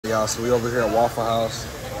y'all. So we over here at Waffle House.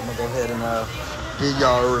 I'm gonna go ahead and give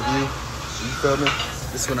y'all a review. You feel me?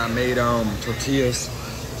 This one I made tortillas,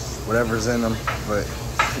 whatever's in them, but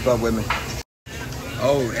keep up with me.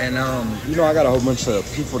 Oh, and you know, I got a whole bunch of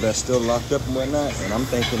people that's still locked up and whatnot, and I'm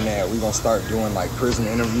thinking that we're gonna start doing like prison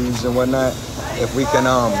interviews and whatnot if we can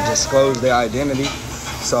disclose their identity.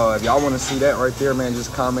 So if y'all want to see that right there, man,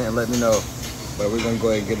 just comment and let me know. But we're gonna go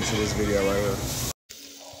ahead and get into this video right here.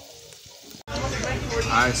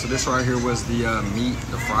 All right, so this right here was the meat,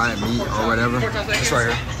 the fried meat or whatever. This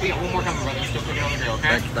right here. We got one more coming, brother. Still cooking on the grill,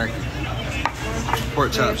 okay? Thank you.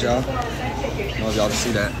 Pork chops, y'all. I don't know if y'all can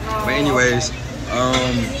see that. But anyways,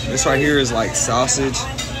 this right here is like sausage,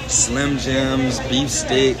 Slim Jims, beef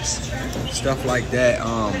sticks, stuff like that.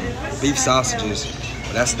 Beef sausages.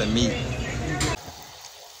 But that's the meat.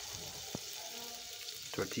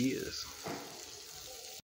 Tortillas.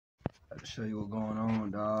 I'll show you what's going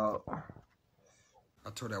on, dog. I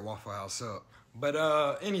tore that Waffle House up. But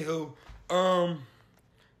anywho,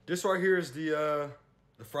 this right here is the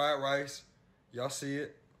fried rice. Y'all see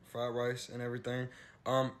it? Fried rice and everything.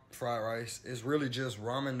 Fried rice. It's really just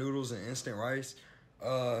ramen noodles and instant rice.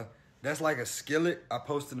 That's like a skillet. I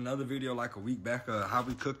posted another video like a week back how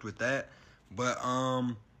we cooked with that. But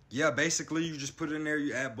yeah, basically you just put it in there,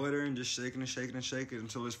 you add butter and just shake it and shake it and shake it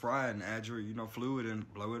until it's fried and add your, you know, fluid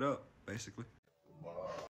and blow it up, basically.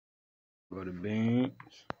 Go to beans.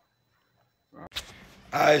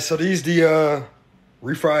 Alright, so these the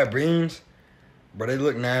refried beans. But they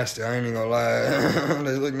look nasty, I ain't even gonna lie.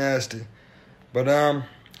 They look nasty. But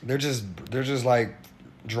they're just like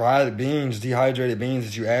dried beans, dehydrated beans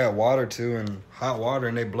that you add water to and hot water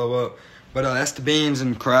and they blow up. But that's the beans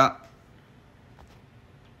and crap.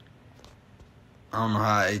 I don't know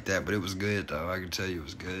how I ate that, but it was good though. I can tell you it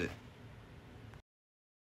was good.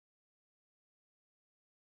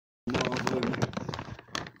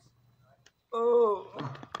 Oh.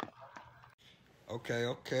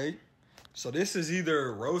 Okay. So this is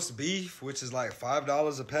either roast beef, which is like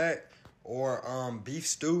 $5 a pack, or beef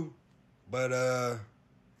stew. But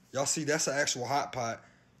y'all see that's an actual hot pot.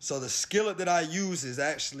 So the skillet that I use is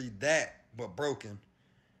actually that, but broken.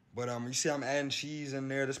 But you see I'm adding cheese in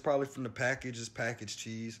there. That's probably from the package. It's packaged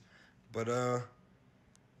cheese. But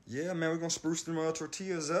yeah, man, we're gonna spruce them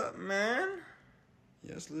tortillas up, man.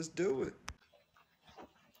 Yes, let's do it.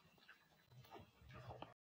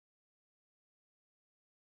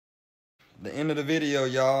 The end of the video,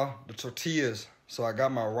 y'all, the tortillas. So I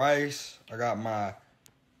got my rice, I got my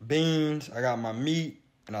beans, I got my meat,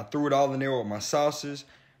 and I threw it all in there with my sauces,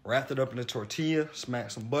 wrapped it up in a tortilla,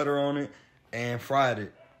 smacked some butter on it, and fried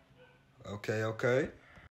it. Okay.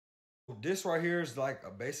 This right here is like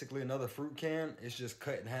basically another fruit can. It's just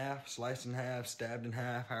cut in half, sliced in half, stabbed in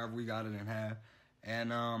half, however we got it in half.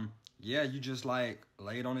 And yeah, you just like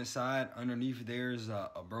lay it on its side. Underneath there's a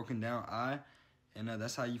broken down eye. And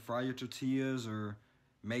that's how you fry your tortillas or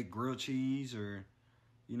make grilled cheese or,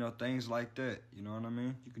 you know, things like that. You know what I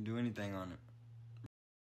mean? You can do anything on it.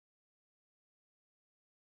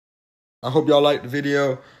 I hope y'all liked the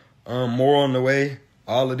video. More on the way.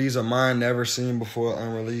 All of these are mine, never seen before,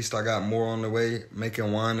 unreleased. I got more on the way,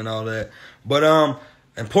 making wine and all that. But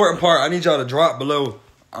important part, I need y'all to drop below.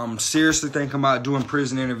 I'm seriously thinking about doing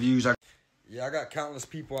prison interviews. Yeah, I got countless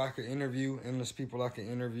people I could interview, endless people I can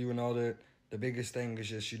interview and all that. The biggest thing is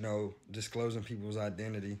just, you know, disclosing people's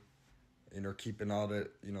identity, you know, keeping all that,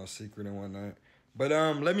 you know, secret and whatnot. But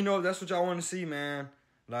let me know if that's what y'all want to see, man.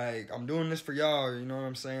 Like, I'm doing this for y'all, you know what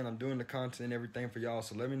I'm saying? I'm doing the content and everything for y'all,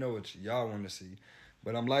 so let me know what y'all want to see.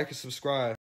 But like and subscribe.